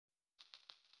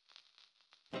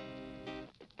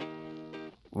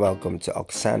Welcome to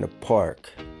Oksana Park,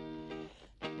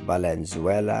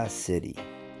 Valenzuela City.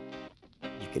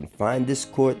 You can find this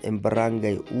court in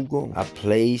Barangay Ugong, a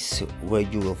place where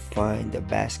you will find a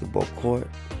basketball court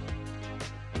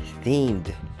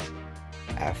themed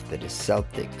after the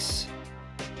Celtics.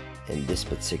 In this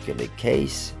particular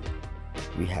case,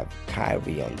 we have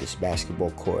Kyrie on this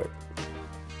basketball court.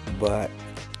 But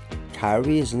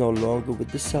Kyrie is no longer with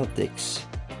the Celtics.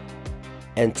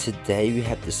 And today we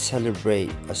have to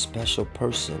celebrate a special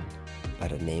person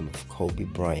by the name of Kobe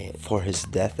Bryant. For his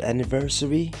death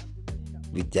anniversary,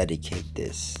 we dedicate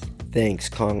this.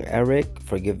 Thanks Kong Eric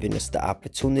for giving us the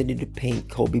opportunity to paint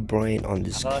Kobe Bryant on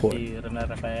this court. Ako si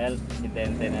Ronald Rafael,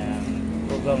 presidente ng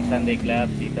Ugong Sunday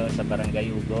Club dito sa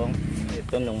Barangay Ugong.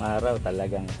 Ito nung araw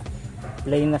talagang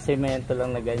plain na semento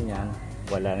lang na ganyan.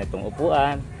 Wala nitong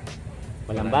upuan,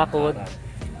 walang bakod.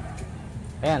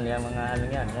 Ayan, yung mga ano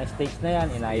yan, yung stage na yan,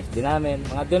 inayos din namin.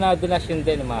 Mga donasyon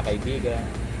din ng mga kaibigan.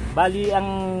 Bali, ang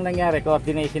nangyari,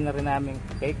 coordination na rin namin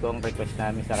kay Kong, request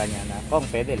namin sa kanya na, Kong,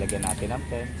 pwede, lagyan natin ng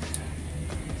pen.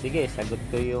 Sige, sagot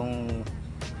ko yung,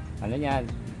 ano yan,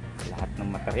 lahat ng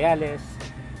materyales.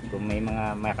 Kung may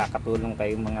mga makakatulong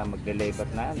kayong mga magle-labor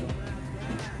na ano,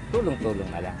 tulong-tulong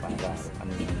na lang para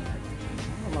ano,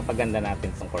 mapaganda natin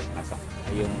itong court na sa.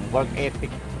 Yung work ethic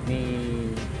ni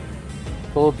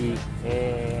Kobe,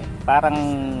 parang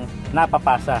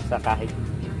napapasa sa kahit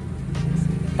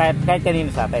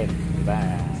kanino sa atin, diba?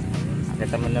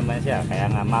 Nakita mo naman siya, kaya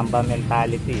nga Mamba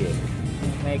mentality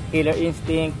may killer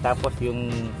instinct, tapos yung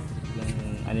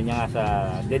ano niya nga sa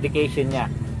dedication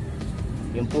niya,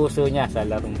 yung puso niya sa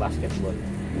larong basketball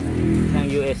ng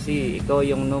USC. Ikaw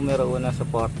yung numero 1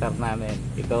 supporter namin,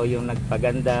 ikaw yung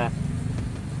nagpaganda,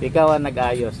 ikaw ang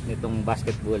nag-ayos nitong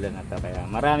basketball na to, kaya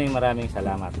maraming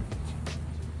salamat.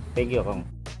 Thank you, Kong.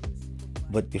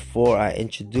 But before I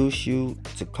introduce you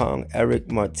to Kong Eric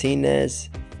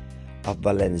Martinez of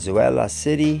Valenzuela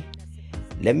City,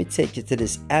 let me take you to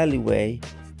this alleyway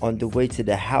on the way to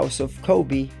the house of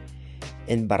Kobe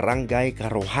in Barangay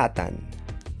Karuhatan.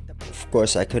 Of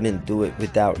course, I couldn't do it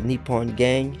without Nippon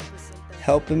Gang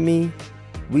helping me.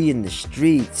 We in the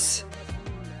streets,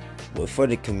 we're for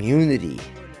the community,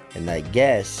 and I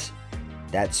guess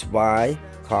that's why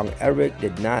Kong Eric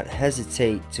did not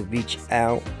hesitate to reach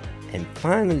out and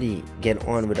finally get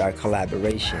on with our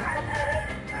collaboration.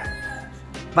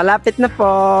 Malapit na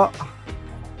po.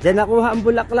 Diyan nakuha ang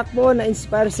bulaklak po na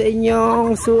inspire sa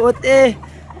inyong suot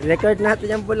Record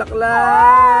natin yung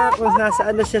bulaklak kung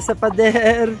nasaan na siya sa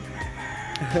pader.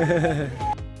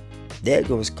 There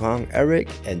goes Kong Eric,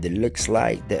 and it looks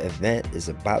like the event is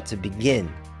about to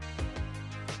begin.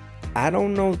 I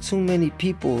don't know too many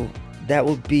people that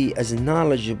would be as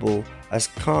knowledgeable as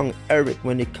Kong Eric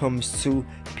when it comes to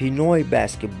Pinoy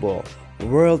basketball,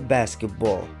 world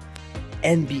basketball,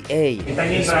 NBA,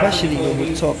 especially when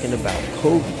we're talking about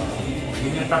Kobe.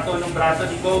 Yun yung tato ng braso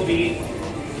ni Kobe,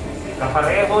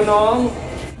 kapareho nung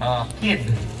kid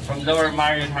from Lower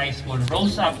Marion High School,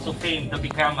 rose up to fame to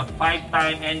become a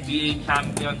 5-time NBA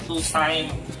champion,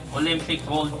 2-time Olympic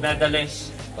gold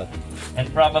medalist, and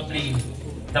probably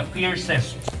the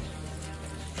fiercest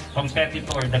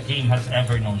competitor the game has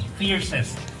ever known.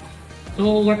 Fiercest.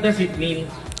 So what does it mean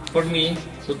for me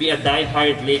to be a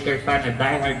die-hard Laker fan, a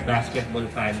die-hard basketball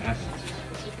fan, as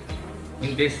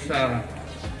in this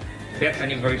death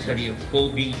anniversary of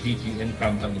Kobe, Gigi, and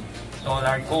company? So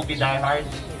our Kobe die-hard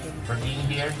for being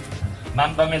here.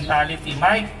 Mamba mentality.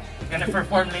 Mike is gonna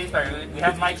perform later. We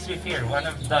have Mike Swift here, one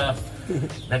of the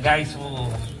guys who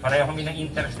pareho kami ng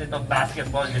interest nito,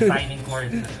 basketball, designing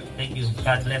courts. Thank you.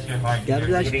 God bless your heart. God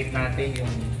bless. Create natin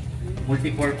yung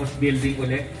multi-purpose building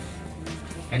ulit.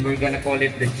 And we're gonna call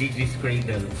it the Gigi's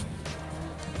Cradle.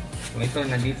 So ito,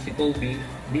 nandito si Kobe,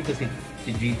 dito si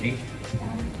Gigi.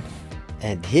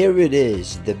 And here it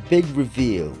is, the big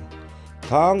reveal.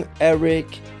 Kong Eric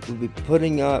will be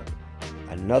putting up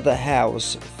another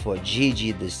house for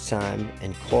Gigi this time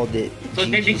and called it so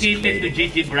dedicated to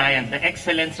Gigi Bryant, the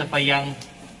excellence of a young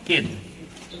kid.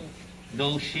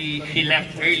 Though she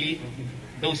left early,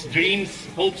 those dreams,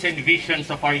 hopes, and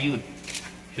visions of our youth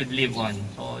should live on.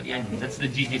 So yeah, that's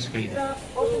the Gigi's Cradle.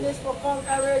 Open this for Kong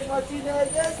Eric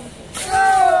Martinez.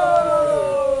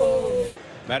 Go!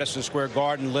 Madison Square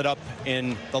Garden lit up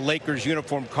in the Lakers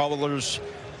uniform colors,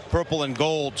 purple and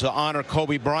gold, to honor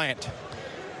Kobe Bryant.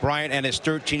 Bryant and his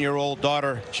 13-year-old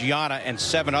daughter, Gianna, and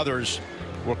 7 others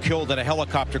were killed in a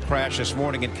helicopter crash this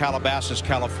morning in Calabasas,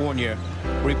 California,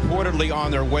 reportedly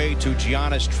on their way to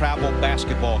Gianna's travel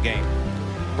basketball game.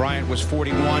 Bryant was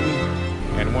 41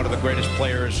 and one of the greatest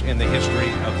players in the history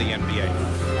of the NBA.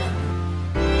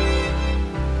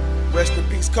 Rest in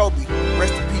peace, Kobe.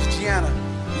 Rest in peace, Gianna.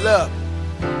 Look,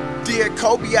 dear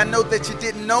Kobe, I know that you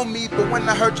didn't know me, but when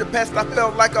I heard your past, I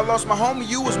felt like I lost my homie.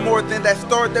 You was more than that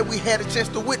star that we had a chance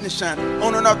to witness shine.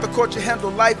 On and off the court, you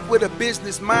handled life with a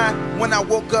business mind. When I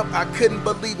woke up, I couldn't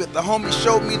believe it. The homie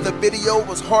showed me the video, it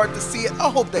was hard to see it. I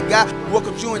hope that God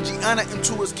welcomes you and Gianna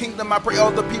into his kingdom. I pray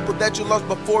all the people that you lost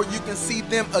before, you can see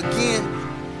them again.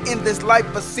 In this life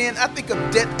of sin, I think of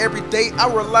death every day. I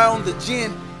rely on the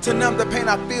gin to numb the pain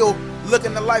I feel.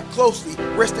 Looking at life closely.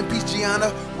 Rest in peace,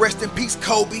 Gianna. Rest in peace,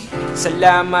 Kobe.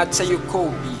 Salamat sa'yo,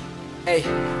 Kobe.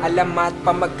 Alamat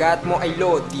pamagat mo ay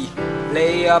Lodi.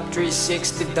 Lay up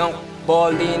 360 dunk.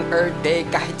 Ball in earth day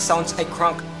kahit sounds ay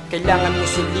crunk. Kailangan mo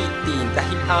sulitin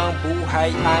dahil ang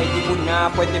buhay ay di mo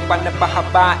na pwede pa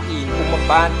napahabain.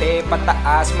 Umabante,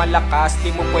 pataas, malakas,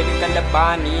 di mo pwede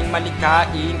kalabanin.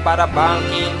 Malikain para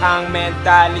bangkin ang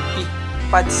mentality.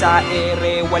 Pad sa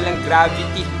ere, walang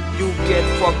gravity. You get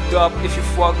fucked up if you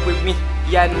fuck with me.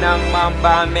 Yan ang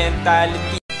Mamba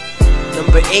mentality.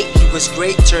 Number 8, he was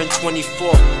great, turned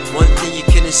 24. One thing you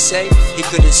couldn't say, he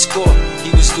couldn't score. He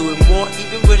was doing more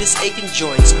even with his aching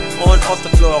joints. On, off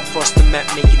the floor, across the map,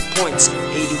 making points.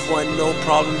 81, no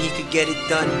problem, he could get it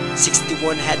done.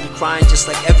 61 had me crying just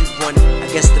like everyone. I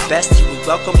guess the best, he would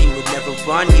welcome, he would never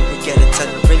run. He would get a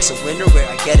ton of rings, a winner where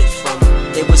I get it from.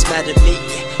 They was mad at me,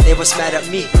 they was mad at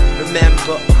me.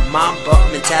 Remember, Mamba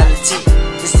mentality.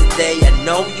 This the day I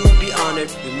know you'll be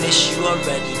honored. We miss you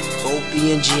already,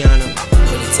 Kobe and Gianna.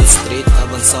 Ulit sa street,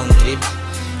 habang sound trip.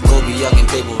 Kobe aking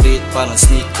favorite, parang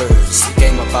sneakers.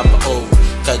 Ika'y mapapa-oh,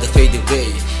 kada fade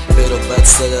away. Pero ba't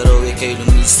sa laro ika'y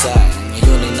lumisan?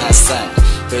 Ngayon ay nasan?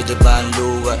 Pwede ba ang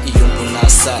luwa iyong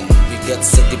punasan? Bigat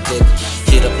sa dibdib,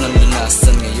 hirap ng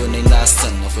lunasan. Ngayon ay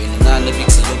nasan? Ako'y nananabik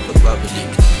sa iyong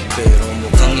pagbabalik. Pero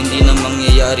mukhang hindi na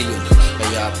mangyayari yun.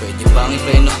 Kaya pwede bang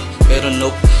ipreno? Pero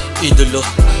nope, idolo.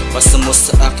 Basta mo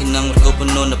sa akin ng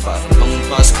markopono na parang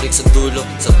pangumpas break sa dulo.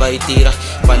 Sabay tira,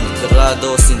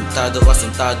 panigurado, sintado,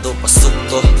 asentado, pasok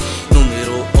to.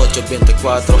 Numero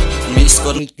 824,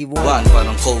 umi-score 81,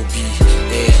 parang Kobe.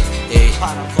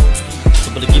 Parang Kobe. Sa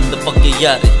balagim na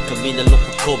pangyayari, kami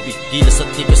nalungkot Kobe. Gilas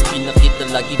at tigas, pinakita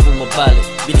lagi bumabalik.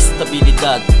 Bilis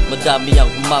stabilidad, madami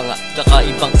ang humanga.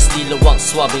 Kakaibang istilawang,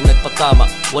 swabing nagpatama.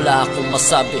 Wala akong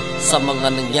masabi sa mga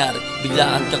nangyari.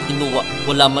 Biglaan kang kinuha,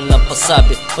 wala man lang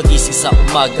pasabi. Pagising sa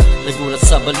umaga, nagulat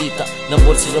sa balita.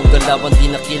 Namol silang galawan, di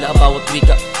nakila ang bawat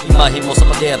wika. Imahe mo sa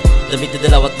pader, damit na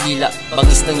dalawat lila.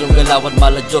 Bangis ng iyong galawan,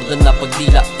 mala Jordan na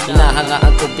pagdila.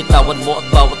 Hinahangaan kong bitawan mo at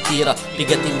bawat tira.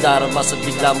 Bigating darama sa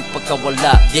bigla mong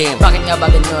pagkawala. Damn. Bakit nga ba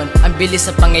ganyan? Ang bilis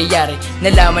sa pangyayari.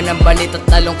 Nalaman ng balit at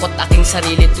nalungkot aking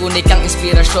sarili. Tunay kang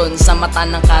inspirasyon sa mata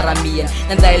ng karamihan.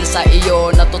 Nang dahil sa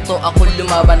iyo, natuto ako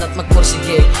lumaban at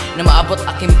magpursige. Na maabot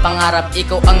aking pangarap,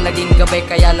 ikaw ang naging gabay.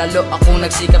 Kaya lalo akong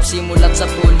nagsikap simulat sa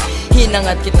pool.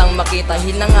 Hinangad kitang makita,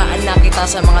 hinangaan na kita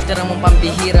sa mga tirang mong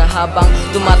pambihira. Habang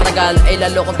tumatagal ay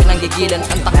lalo kong pinanggigilan.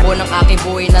 Ang takbo ng aking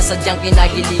buhay na sadyang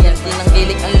kinagilingan.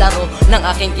 Tinanggilik ang laro ng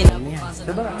aking kinabukasan.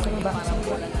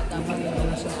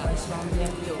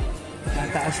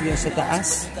 Tataas yun sa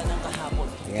taas.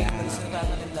 Yeah.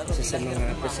 Isa sa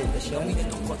mga presentasyon.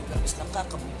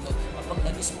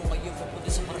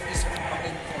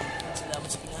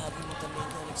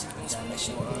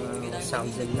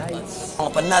 Sounds and lights.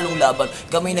 Mga panalong laban,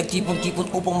 kami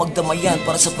nagtipon-tipon upang magdamayan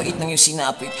para sa pait ng iyong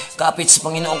sinapit. Kapit sa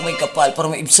Panginoong may kapal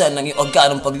para maibsan ng iyong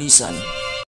agarang paglisan.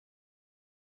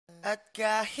 At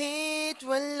kahit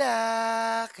wala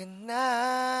ka na,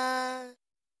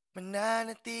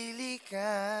 mananatili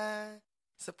ka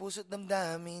sa puso't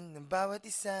damdamin ng bawat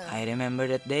isa. I remember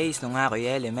that days nung ako'y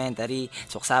elementary.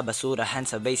 Sok sa basurahan,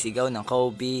 sabay sigaw ng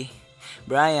Kobe.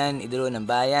 Bryant, idolo ng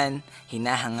bayan.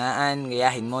 Hinahangaan,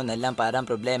 gayahin mo na lang parang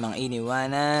problemang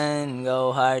iniwanan.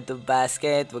 Go hard to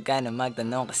basket, huwag ka na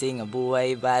magtanong kasi nga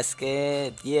buhay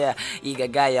basket. Yeah,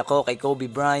 igagaya ko kay Kobe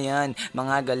Bryant.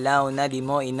 Mga galaw na di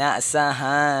mo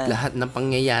inaasahan. Lahat ng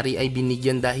pangyayari ay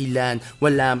binigyan dahilan.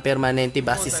 Walang permanente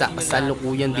base sa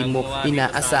kasalukuyan. Di mo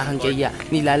inaasahan kaya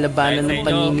nilalabanan ng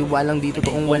paniniwalang dito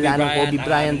toong wala ng Kobe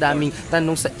Bryant. Daming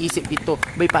tanong sa isip ito,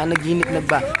 ba'y panaginip na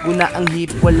ba? Guna ang hip,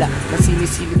 wala na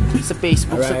sinisilip sa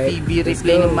Facebook, sa TV,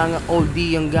 replay ng mga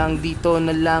oldie. Hanggang dito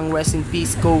na lang, rest in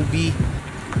peace Kobe.